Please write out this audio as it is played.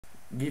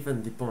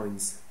given the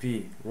points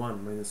P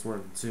 1 minus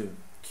 1 2,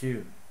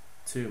 Q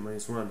 2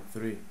 minus 1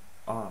 3,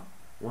 R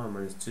 1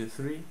 minus 2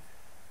 3,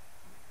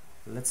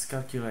 let's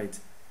calculate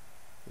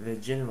the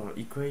general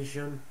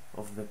equation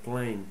of the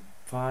plane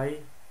phi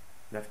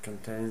that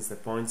contains the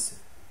points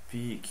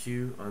P,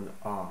 Q and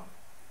R.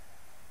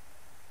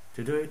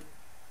 To do it,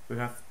 we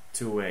have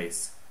two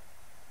ways.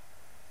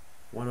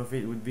 One of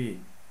it would be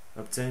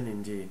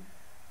obtaining the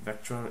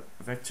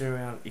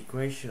vectorial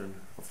equation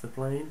of the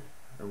plane,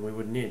 and we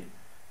would need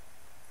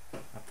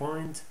a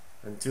point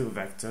and two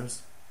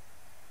vectors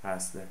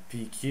as the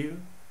PQ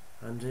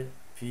and the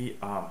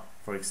PR,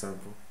 for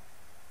example.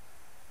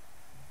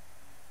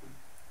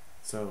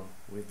 So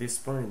with this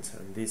point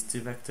and these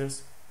two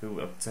vectors, we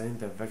will obtain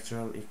the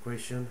vectorial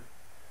equation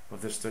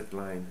of the straight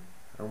line,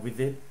 and with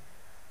it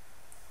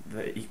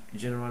the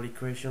general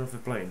equation of the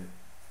plane.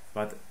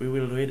 But we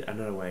will do it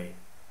another way.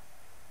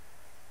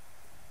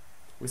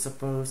 We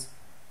suppose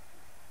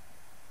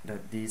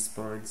that these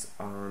points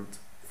aren't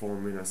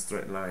forming a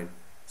straight line,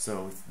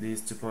 so with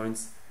these 2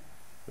 points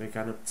we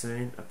can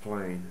obtain a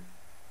plane.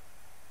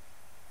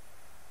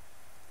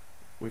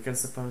 We can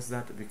suppose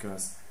that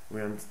because we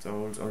aren't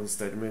told on the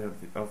statement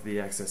of the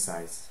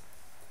exercise.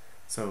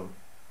 So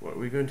what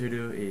we're going to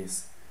do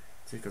is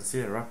to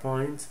consider a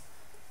point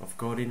of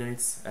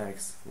coordinates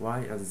x, y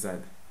and z.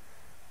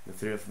 The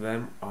three of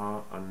them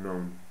are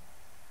unknown,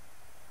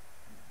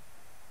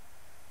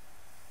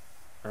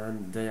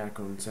 and they are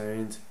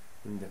contained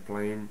in the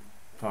plane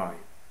phi.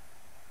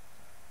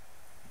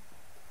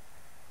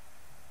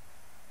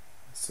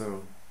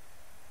 So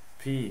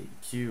P,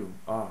 Q,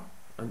 R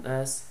and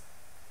S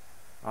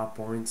are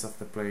points of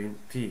the plane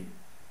P,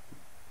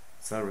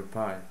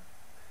 pi.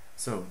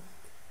 So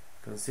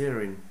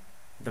considering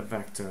the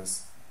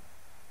vectors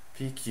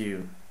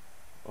PQ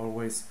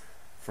always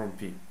from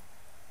P,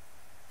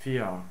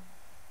 PR,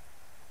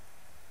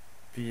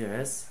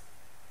 PS,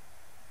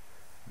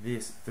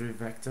 these three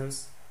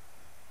vectors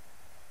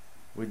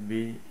would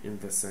be in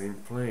the same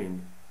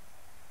plane.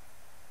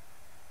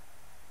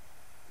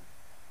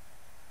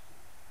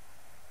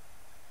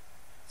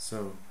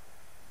 So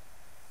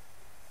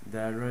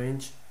their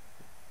range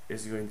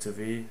is going to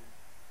be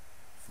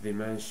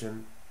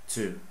dimension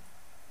 2.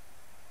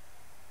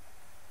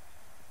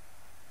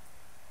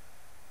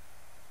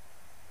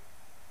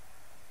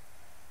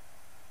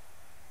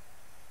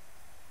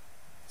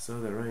 So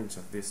the range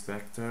of these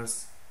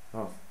vectors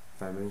of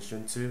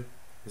dimension 2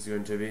 is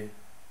going to be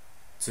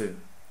 2.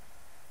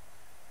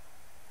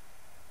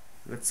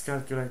 Let's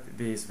calculate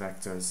these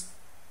vectors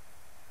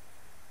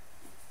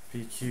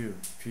PQ,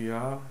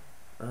 PR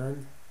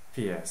and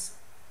PS.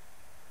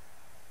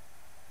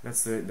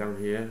 Let's do it down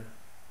here.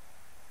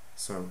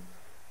 So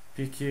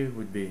PQ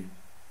would be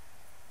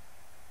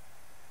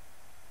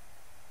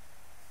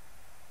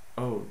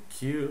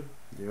OQ,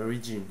 the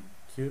origin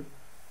Q,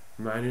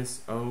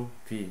 minus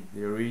OP,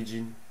 the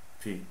origin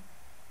P.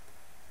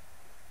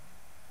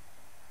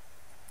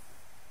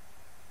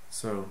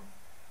 So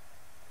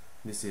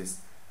this is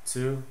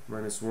 2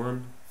 minus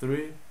 1,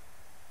 3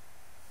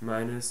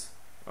 minus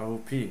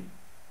OP,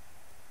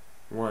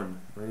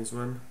 1 minus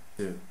 1,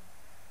 2.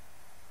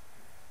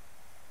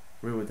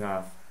 We would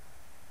have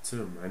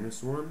 2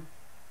 minus 1,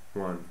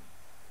 1,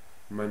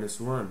 minus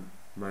 1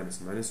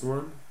 minus minus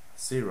 1,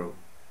 0,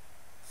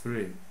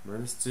 3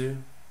 minus 2,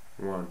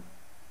 1.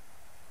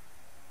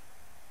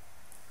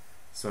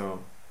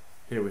 So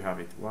here we have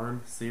it,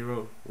 1,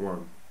 0,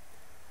 1.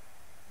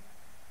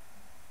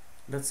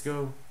 Let's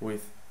go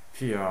with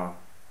PR.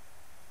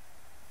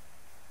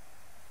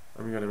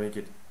 I'm gonna make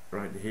it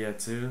right here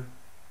too.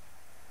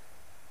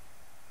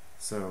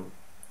 So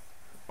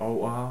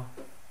OR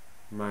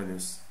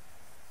minus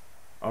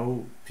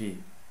OP, it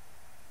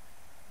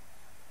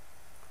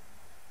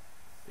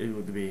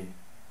would be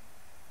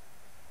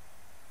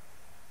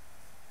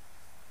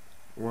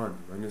 1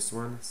 minus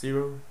 1,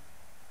 0,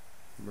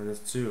 minus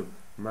 2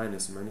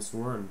 minus minus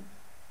 1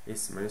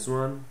 is minus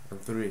 1,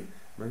 and 3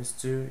 minus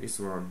 2 is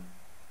 1.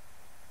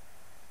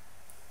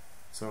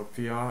 So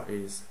PR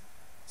is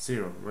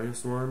 0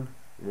 minus 1,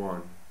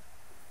 1.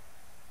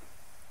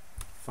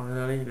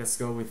 Finally, let's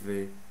go with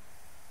the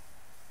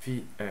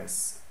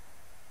PS.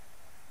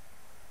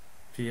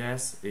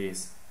 PS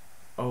is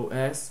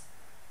OS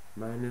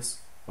minus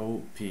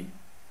OP.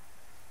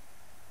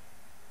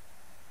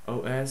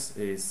 OS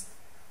is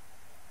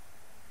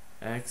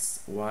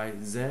X, Y,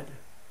 Z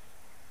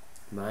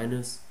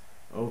minus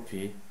OP,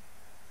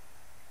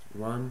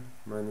 1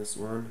 minus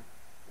 1,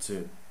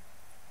 2.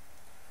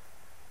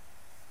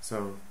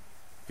 So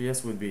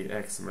PS would be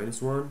X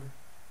minus 1,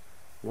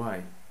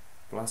 Y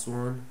plus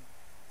 1,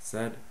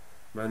 Z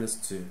minus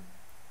 2.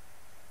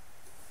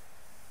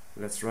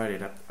 Let's write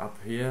it up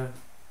here.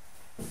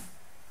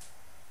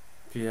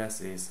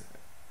 PS is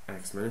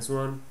X minus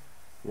 1,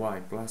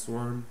 Y plus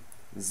 1,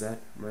 Z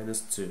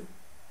minus 2.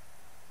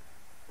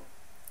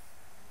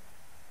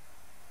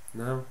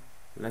 Now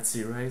let's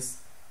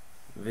erase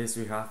this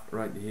we have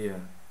right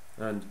here.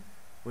 And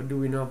what do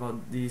we know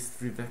about these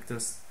three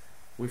vectors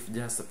we've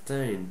just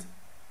obtained?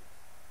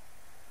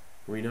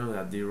 We know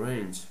that the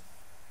range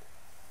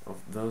of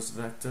those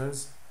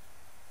vectors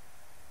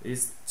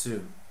is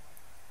 2.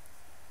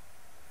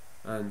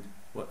 And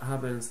what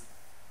happens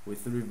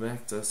with 3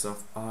 vectors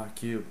of R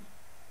cubed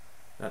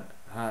that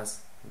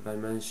has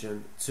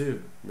dimension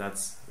 2,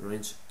 that's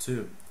range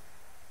 2?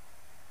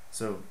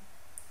 So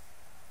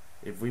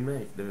if we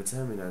make the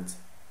determinant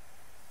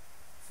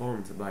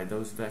formed by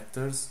those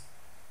vectors,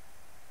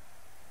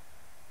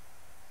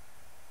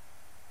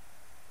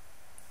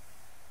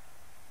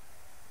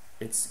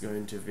 it's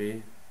going to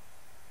be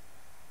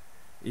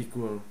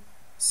equal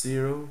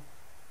 0,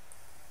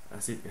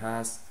 as it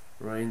has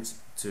range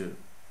 2.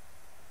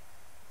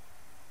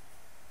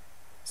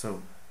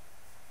 So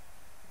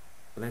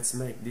let's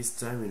make this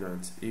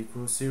determinant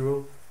equal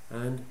 0,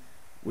 and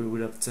we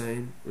will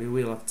obtain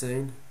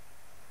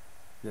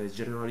the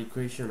general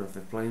equation of the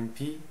plane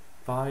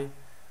pi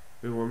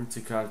we want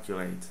to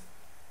calculate.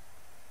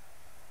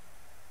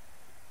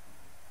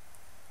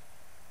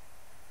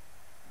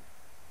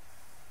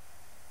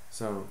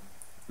 So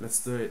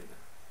let's do it.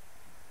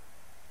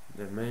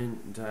 The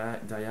main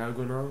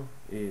diagonal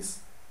is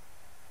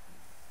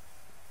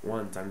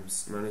 1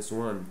 times minus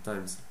 1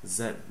 times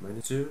z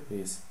minus 2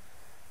 is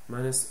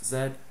minus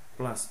z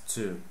plus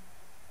 2.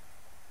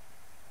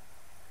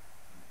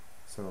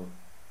 So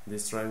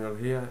this triangle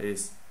here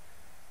is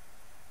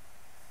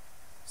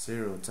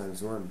 0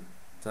 times 1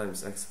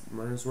 times x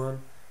minus 1,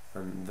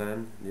 and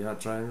then the other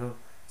triangle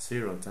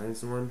 0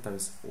 times 1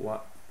 times y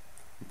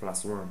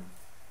plus 1.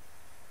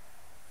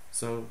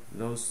 So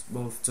those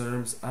both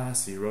terms are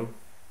 0.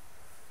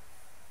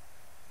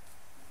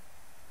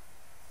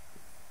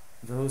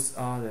 Those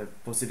are the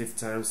positive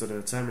terms of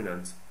the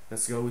determinant.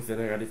 Let's go with the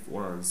negative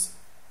ones.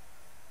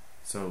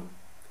 So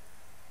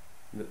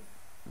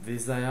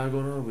this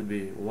diagonal would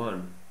be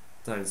 1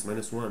 times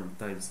minus 1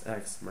 times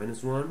x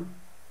minus 1,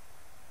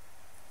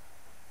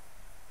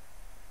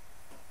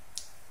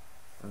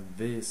 and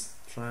this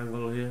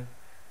triangle here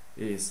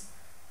is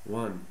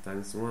 1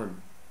 times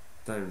 1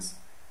 times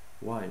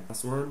y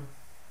plus 1,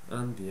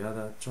 and the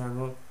other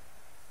triangle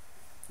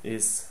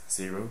is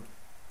 0,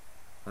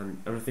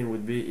 and everything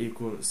would be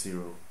equal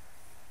 0.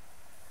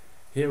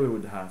 Here we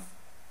would have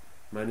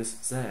minus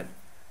z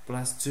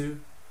plus 2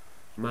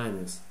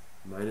 minus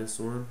minus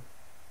 1.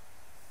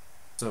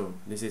 So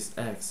this is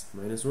x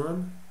minus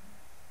 1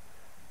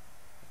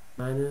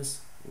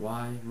 minus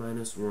y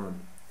minus 1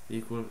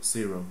 equal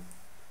 0.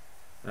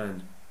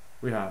 And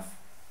we have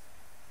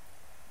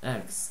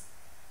x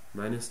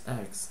minus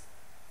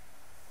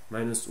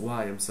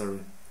y,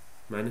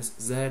 minus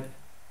z,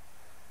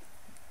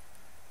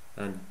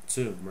 and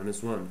 2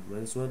 minus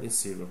 1 is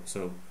 0.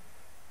 So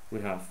we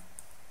have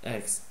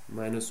x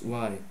minus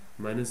y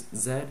minus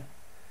z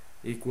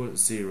equal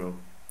 0,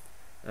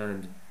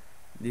 and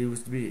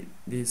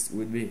this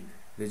would be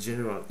the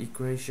general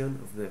equation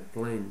of the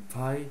plane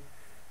pi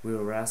we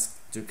were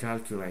asked to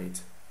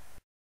calculate.